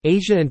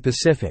Asia and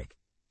Pacific.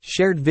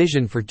 Shared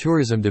vision for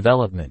tourism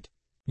development.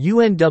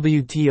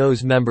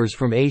 UNWTO's members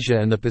from Asia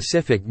and the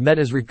Pacific met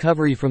as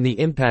recovery from the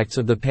impacts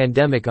of the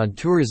pandemic on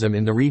tourism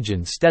in the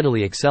region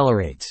steadily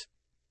accelerates.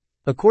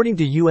 According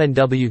to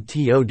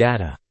UNWTO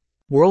data,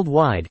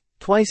 worldwide,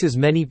 twice as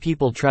many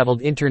people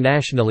traveled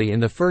internationally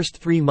in the first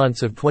 3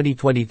 months of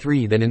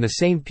 2023 than in the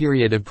same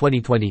period of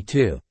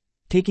 2022,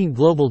 taking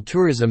global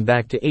tourism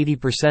back to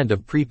 80%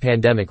 of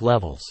pre-pandemic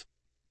levels.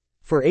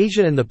 For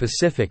Asia and the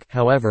Pacific,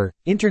 however,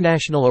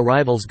 international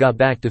arrivals got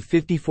back to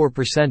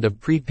 54% of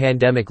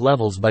pre-pandemic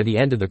levels by the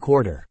end of the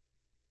quarter.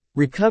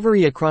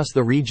 Recovery across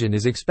the region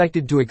is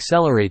expected to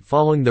accelerate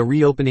following the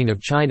reopening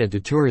of China to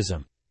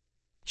tourism.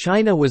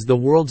 China was the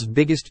world's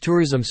biggest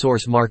tourism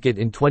source market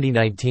in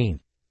 2019.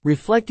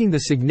 Reflecting the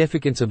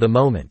significance of the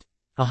moment,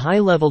 a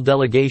high-level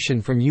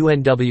delegation from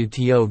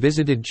UNWTO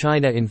visited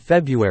China in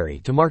February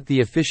to mark the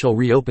official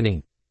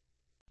reopening.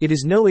 It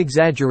is no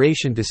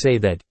exaggeration to say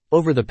that,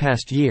 over the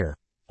past year,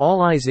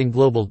 all eyes in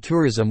global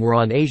tourism were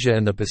on Asia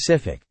and the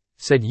Pacific,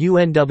 said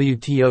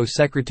UNWTO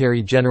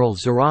Secretary-General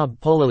Zurab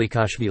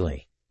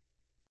Polilikashvili.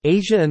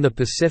 Asia and the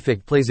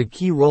Pacific plays a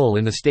key role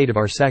in the state of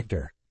our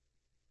sector.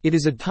 It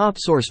is a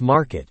top-source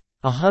market,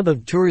 a hub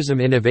of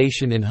tourism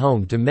innovation and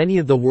home to many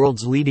of the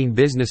world's leading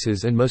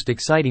businesses and most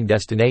exciting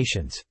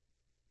destinations.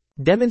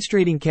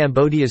 Demonstrating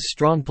Cambodia's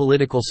strong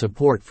political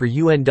support for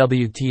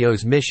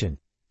UNWTO's mission,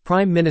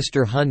 Prime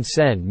Minister Hun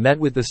Sen met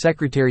with the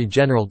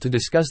Secretary-General to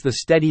discuss the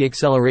steady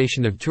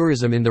acceleration of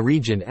tourism in the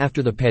region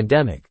after the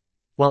pandemic,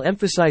 while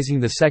emphasizing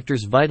the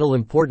sector's vital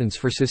importance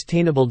for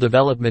sustainable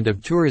development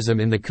of tourism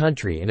in the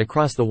country and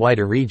across the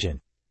wider region.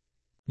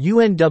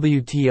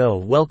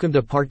 UNWTO welcomed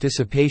a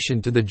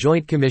participation to the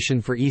Joint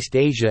Commission for East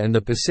Asia and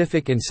the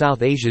Pacific and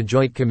South Asia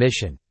Joint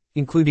Commission,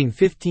 including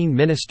 15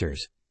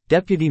 ministers,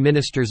 deputy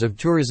ministers of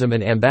tourism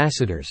and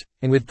ambassadors,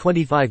 and with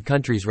 25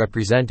 countries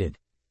represented.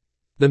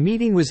 The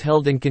meeting was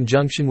held in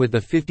conjunction with the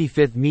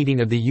 55th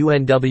meeting of the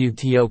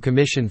UNWTO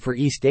Commission for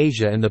East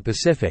Asia and the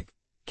Pacific,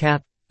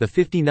 CAP, the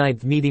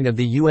 59th meeting of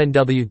the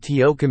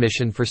UNWTO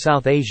Commission for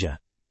South Asia,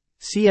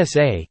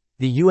 CSA,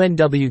 the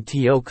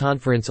UNWTO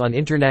Conference on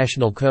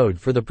International Code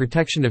for the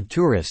Protection of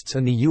Tourists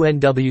and the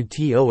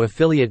UNWTO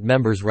Affiliate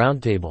Members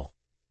Roundtable.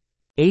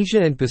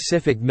 Asia and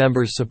Pacific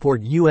members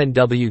support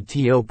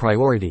UNWTO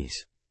priorities.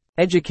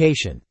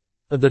 Education.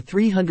 Of the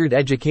 300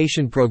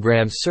 education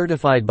programs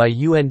certified by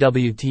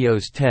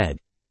UNWTO's TED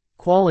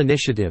Qual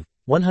initiative,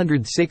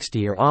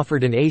 160 are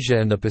offered in Asia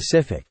and the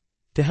Pacific,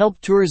 to help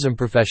tourism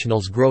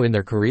professionals grow in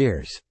their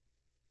careers.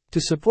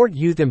 To support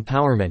youth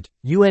empowerment,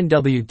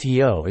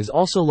 UNWTO is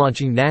also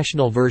launching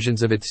national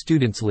versions of its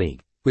Students'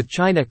 League, with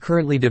China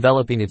currently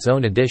developing its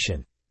own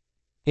edition.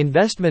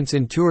 Investments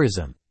in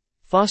tourism.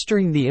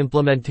 Fostering the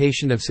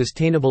implementation of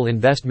sustainable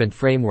investment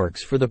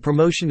frameworks for the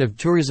promotion of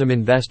tourism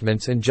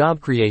investments and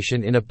job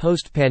creation in a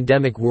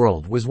post-pandemic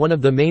world was one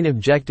of the main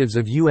objectives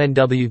of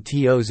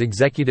UNWTO's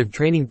Executive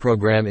Training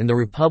Program in the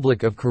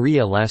Republic of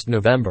Korea last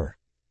November.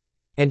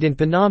 And in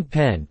Phnom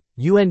Penh,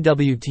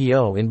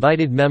 UNWTO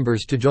invited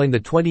members to join the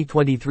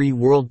 2023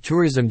 World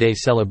Tourism Day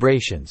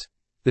celebrations,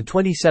 the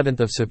 27th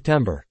of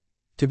September,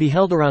 to be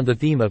held around the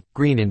theme of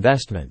green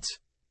investments.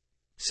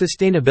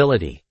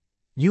 Sustainability.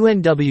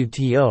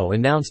 UNWTO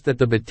announced that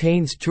the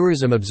Batanes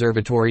Tourism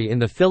Observatory in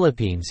the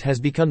Philippines has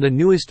become the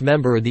newest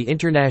member of the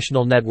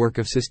International Network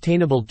of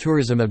Sustainable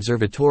Tourism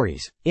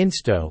Observatories,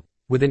 INSTO,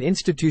 with an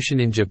institution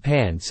in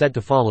Japan set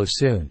to follow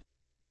soon.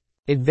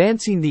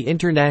 Advancing the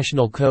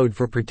International Code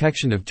for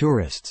Protection of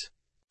Tourists.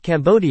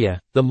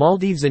 Cambodia, the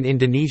Maldives and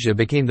Indonesia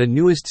became the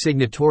newest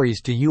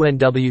signatories to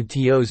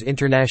UNWTO's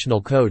International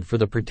Code for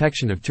the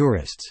Protection of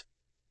Tourists.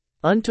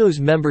 UNTO's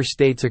member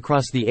states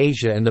across the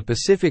Asia and the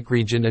Pacific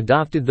region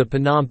adopted the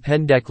Phnom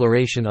Penh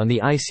Declaration on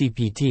the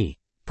ICPT,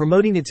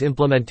 promoting its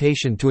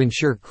implementation to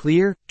ensure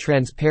clear,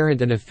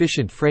 transparent and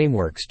efficient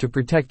frameworks to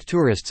protect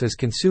tourists as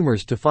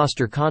consumers to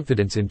foster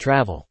confidence in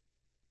travel.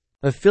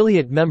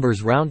 Affiliate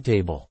Members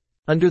Roundtable.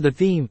 Under the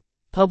theme,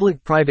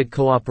 Public-Private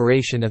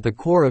Cooperation at the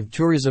Core of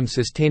Tourism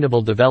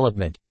Sustainable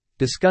Development,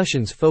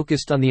 discussions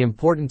focused on the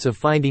importance of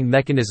finding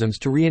mechanisms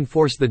to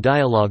reinforce the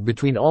dialogue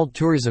between all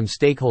tourism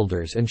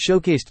stakeholders and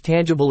showcased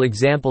tangible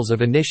examples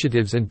of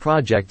initiatives and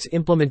projects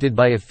implemented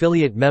by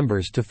affiliate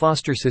members to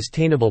foster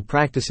sustainable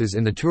practices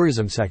in the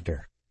tourism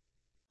sector.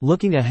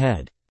 Looking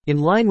ahead. In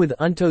line with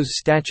UNTO's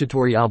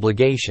statutory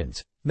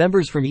obligations,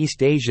 members from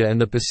East Asia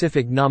and the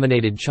Pacific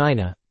nominated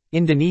China,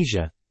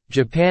 Indonesia,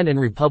 Japan and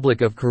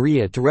Republic of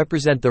Korea to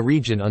represent the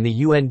region on the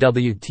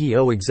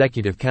UNWTO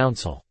Executive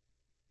Council.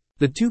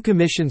 The two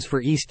commissions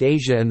for East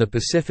Asia and the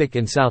Pacific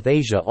and South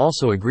Asia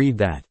also agreed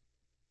that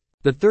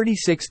the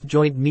 36th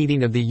joint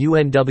meeting of the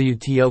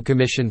UNWTO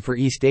Commission for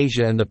East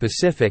Asia and the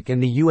Pacific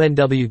and the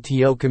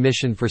UNWTO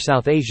Commission for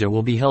South Asia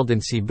will be held in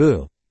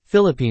Cebu,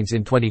 Philippines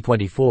in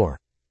 2024.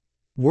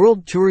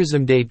 World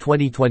Tourism Day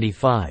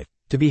 2025,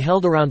 to be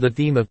held around the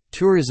theme of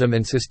tourism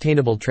and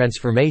sustainable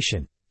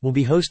transformation, will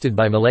be hosted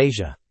by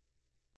Malaysia.